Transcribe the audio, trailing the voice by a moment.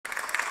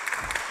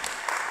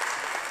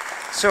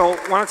So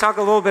I want to talk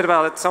a little bit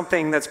about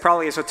something that's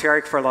probably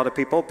esoteric for a lot of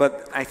people,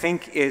 but I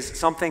think is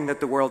something that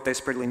the world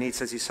desperately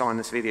needs, as you saw in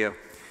this video.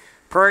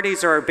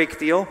 Priorities are a big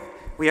deal.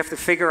 We have to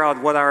figure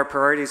out what our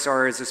priorities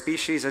are as a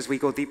species as we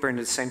go deeper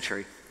into the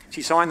century. As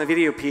you saw in the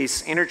video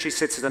piece, energy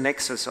sits at the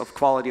nexus of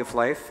quality of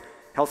life,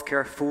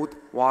 healthcare, food,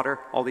 water,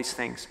 all these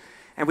things.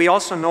 And we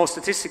also know,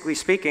 statistically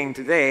speaking,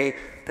 today,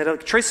 that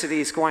electricity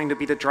is going to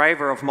be the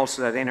driver of most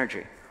of that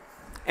energy.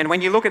 And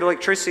when you look at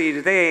electricity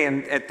today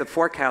and at the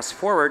forecast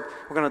forward,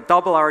 we're going to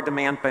double our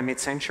demand by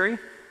mid-century,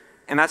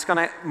 and that's going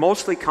to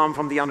mostly come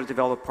from the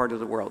underdeveloped part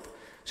of the world.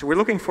 So we're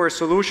looking for a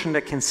solution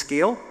that can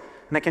scale,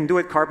 and that can do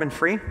it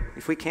carbon-free,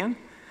 if we can,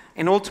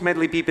 and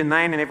ultimately be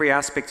benign in every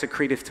aspect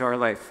accretive to our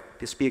life.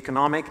 Just be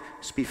economic,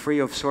 just be free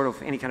of sort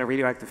of any kind of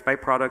radioactive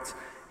byproducts,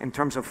 in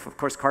terms of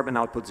course, carbon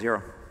output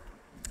zero.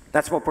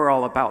 That's what we're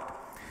all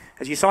about.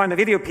 As you saw in the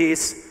video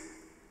piece,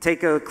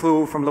 take a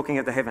clue from looking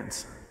at the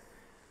heavens.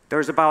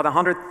 There's about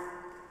 100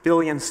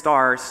 billion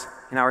stars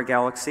in our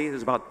galaxy.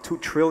 There's about 2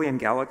 trillion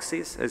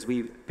galaxies, as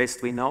we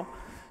basically know.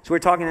 So we're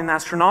talking an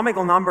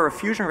astronomical number of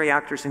fusion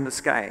reactors in the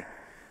sky.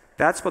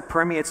 That's what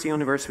permeates the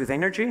universe with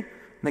energy, and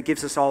that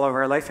gives us all of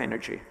our life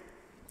energy.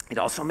 It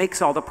also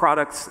makes all the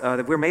products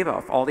that we're made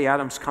of. All the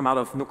atoms come out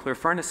of nuclear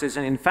furnaces,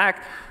 and in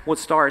fact, what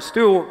stars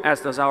do,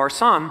 as does our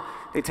sun,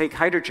 they take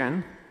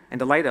hydrogen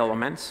and the light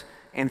elements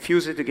and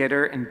fuse it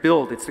together and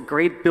build. It's the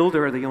great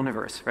builder of the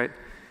universe, right?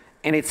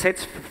 And it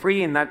sets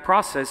free in that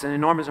process an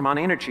enormous amount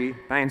of energy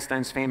by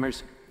Einstein's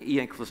famous E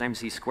equals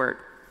mc squared.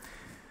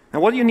 Now,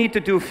 what do you need to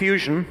do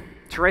fusion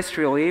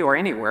terrestrially or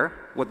anywhere?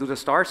 What do the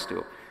stars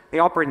do? They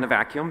operate in a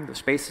vacuum. The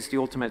space is the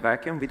ultimate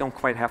vacuum. We don't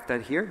quite have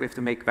that here. We have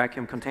to make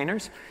vacuum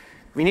containers.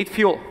 We need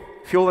fuel.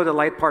 Fuel are the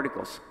light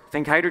particles.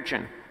 Think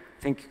hydrogen.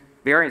 Think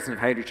variants of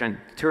hydrogen,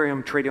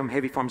 deuterium, tritium,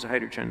 heavy forms of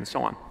hydrogen, and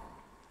so on.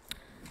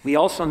 We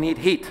also need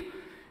heat.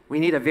 We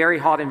need a very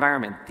hot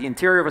environment. The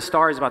interior of a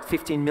star is about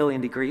 15 million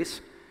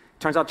degrees.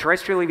 Turns out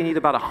terrestrially we need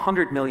about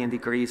 100 million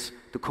degrees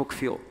to cook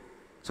fuel.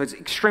 So it's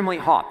extremely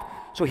hot.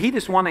 So heat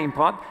is one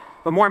input,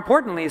 but more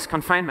importantly is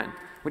confinement,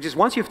 which is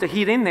once you have the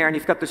heat in there and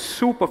you've got the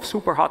soup of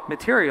super hot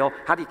material,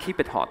 how do you keep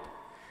it hot?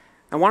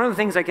 And one of the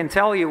things I can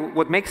tell you,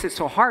 what makes it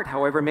so hard,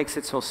 however, makes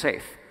it so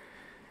safe.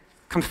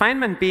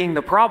 Confinement being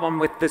the problem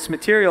with this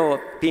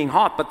material being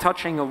hot, but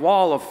touching a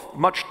wall of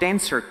much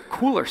denser,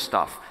 cooler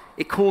stuff,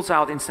 it cools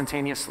out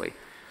instantaneously.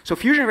 So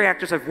fusion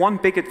reactors have one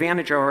big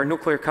advantage over our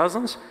nuclear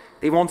cousins.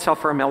 They won't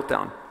suffer a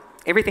meltdown.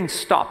 Everything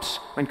stops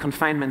when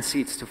confinement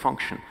ceases to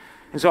function.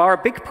 And so our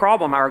big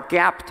problem, our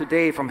gap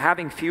today from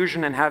having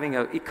fusion and having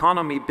an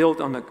economy built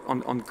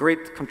on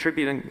great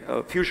contributing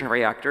fusion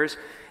reactors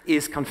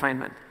is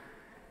confinement.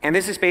 And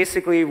this is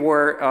basically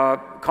where,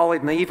 call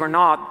it naive or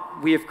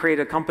not, we have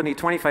created a company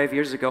 25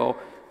 years ago,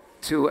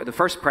 the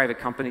first private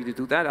company to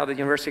do that out of the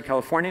University of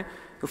California,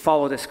 to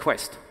follow this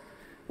quest.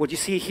 What you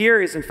see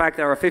here is, in fact,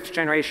 our 5th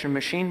generation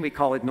machine. We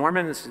call it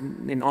Norman. This is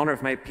in honor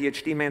of my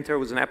PhD mentor, who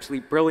was an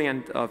absolutely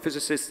brilliant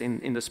physicist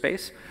in the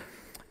space.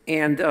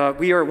 And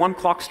we are 1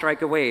 clock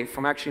strike away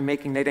from actually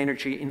making net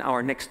energy in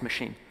our next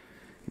machine.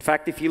 In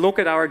fact, if you look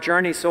at our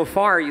journey so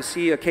far, you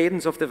see a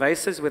cadence of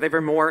devices with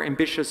ever more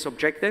ambitious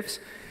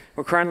objectives.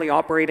 We're currently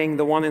operating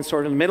the one in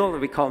sort of the middle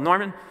that we call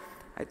Norman.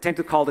 I tend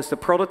to call this the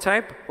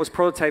prototype. What's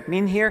prototype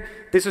mean here?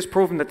 This has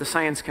proven that the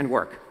science can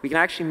work. We can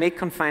actually make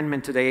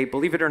confinement today,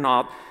 believe it or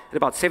not, at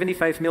about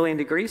 75 million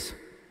degrees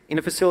in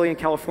a facility in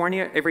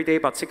California every day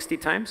about 60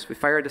 times. We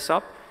fire this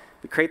up.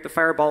 We create the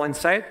fireball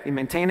inside. We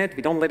maintain it.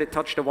 We don't let it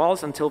touch the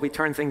walls until we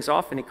turn things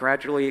off, and it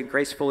gradually,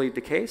 gracefully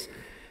decays.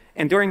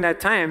 And during that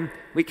time,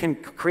 we can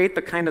create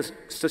the kind of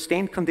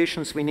sustained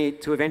conditions we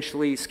need to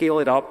eventually scale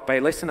it up by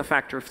less than a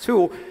factor of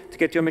 2 to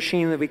get to a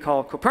machine that we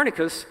call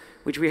Copernicus,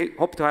 which we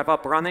hope to have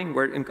up running.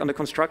 We're under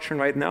construction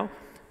right now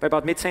by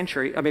about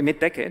mid-century,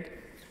 mid-decade.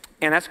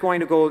 And that's going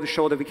to go to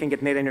show that we can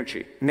get net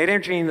energy. Net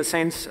energy in the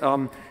sense,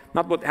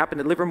 not what happened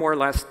at Livermore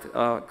last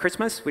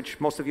Christmas, which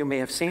most of you may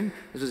have seen.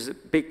 This is a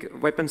big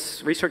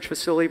weapons research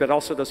facility, but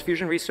also does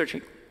fusion research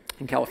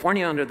in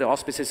California under the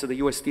auspices of the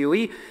US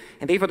DOE.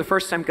 And they, for the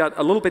first time, got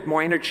a little bit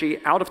more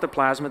energy out of the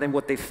plasma than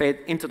what they fed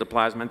into the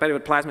plasma. And by the way,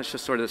 plasma is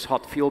just sort of this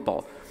hot fuel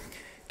ball.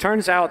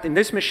 Turns out in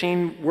this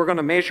machine, we're going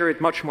to measure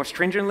it much more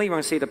stringently. We're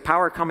going to say the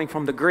power coming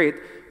from the grid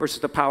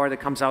versus the power that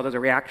comes out of the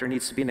reactor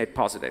needs to be net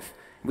positive.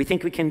 We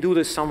think we can do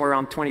this somewhere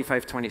around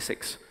 25,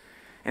 26.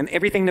 And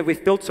everything that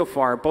we've built so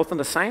far, both on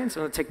the science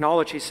and the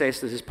technology,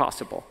 says this is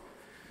possible.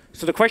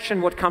 So the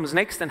question, what comes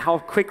next and how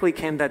quickly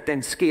can that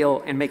then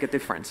scale and make a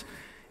difference?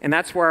 And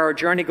that's where our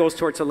journey goes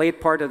towards the late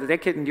part of the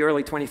decade in the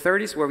early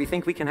 2030s, where we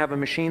think we can have a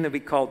machine that we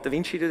call Da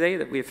Vinci today,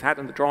 that we've had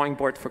on the drawing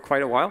board for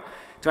quite a while,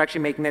 to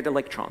actually make net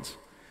electrons.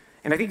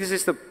 And I think this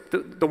is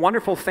the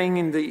wonderful thing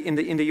in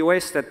the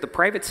US, that the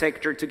private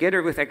sector,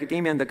 together with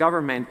academia and the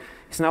government,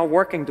 is now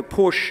working to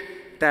push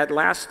that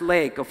last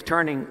leg of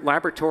turning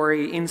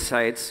laboratory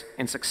insights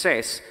and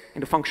success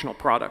into functional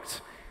products.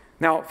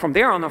 Now, from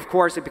there on, of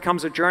course, it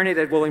becomes a journey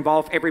that will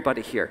involve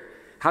everybody here.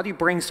 How do you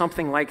bring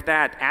something like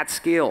that at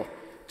scale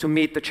to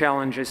meet the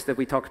challenges that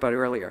we talked about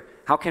earlier?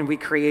 How can we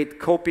create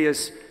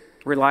copious,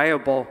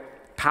 reliable,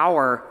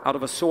 power out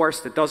of a source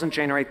that doesn't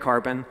generate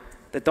carbon,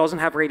 that doesn't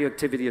have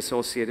radioactivity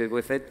associated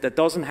with it, that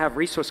doesn't have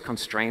resource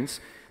constraints.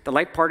 The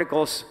light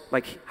particles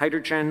like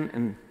hydrogen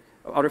and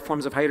other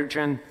forms of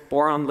hydrogen,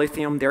 boron,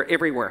 lithium, they're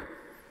everywhere.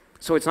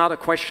 So it's not a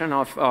question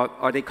of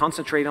are they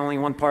concentrated only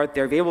in one part,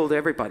 they're available to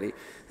everybody.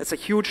 That's a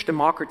huge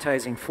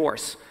democratizing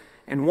force.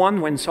 And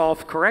one, when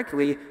solved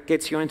correctly,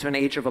 gets you into an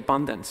age of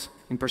abundance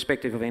in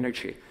perspective of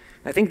energy.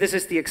 I think this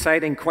is the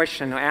exciting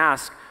question to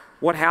ask.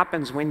 What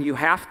happens when you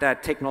have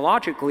that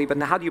technologically, but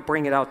now how do you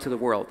bring it out to the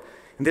world?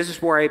 And this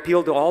is where I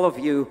appeal to all of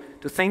you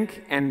to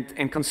think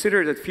and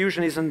consider that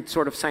fusion isn't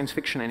sort of science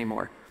fiction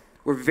anymore.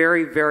 We're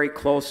very, very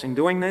close in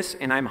doing this,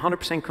 and I'm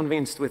 100%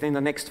 convinced within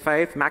the next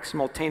 5,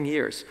 maximal 10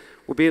 years,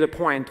 we'll be at a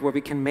point where we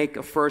can make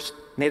a first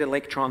net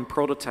electron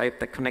prototype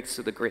that connects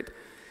to the grid.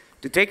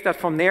 To take that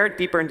from there,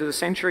 deeper into the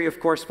century, of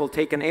course, will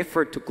take an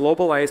effort to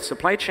globalize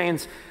supply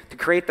chains, to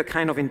create the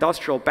kind of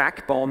industrial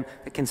backbone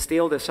that can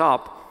scale this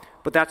up.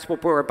 But that's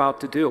what we're about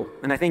to do.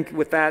 And I think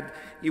with that,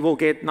 you will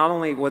get not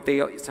only what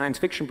the science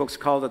fiction books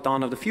call the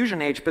dawn of the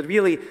fusion age, but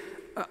really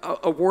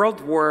a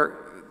world where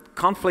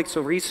conflicts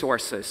of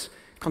resources,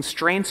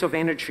 constraints of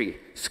energy,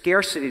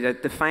 scarcity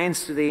that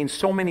defines today in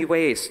so many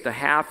ways the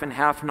have and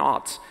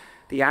have-nots,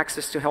 the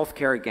access to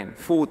healthcare again,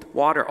 food,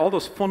 water, all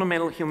those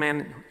fundamental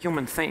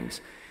human things,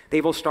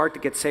 they will start to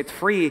get set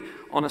free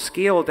on a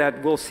scale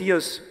that will see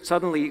us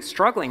suddenly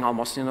struggling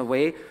almost in a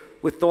way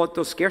with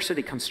those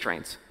scarcity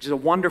constraints, which is a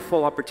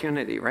wonderful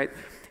opportunity, right?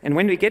 And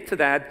when we get to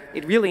that,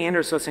 it really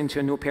enters us into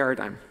a new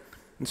paradigm.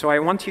 And so I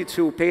want you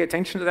to pay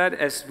attention to that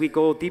as we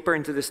go deeper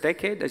into this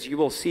decade, as you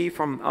will see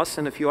from us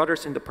and a few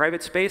others in the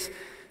private space,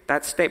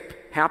 that step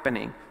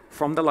happening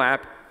from the lab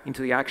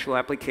into the actual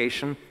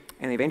application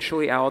and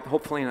eventually out,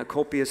 hopefully in a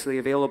copiously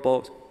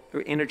available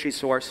energy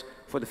source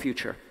for the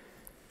future.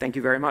 Thank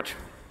you very much.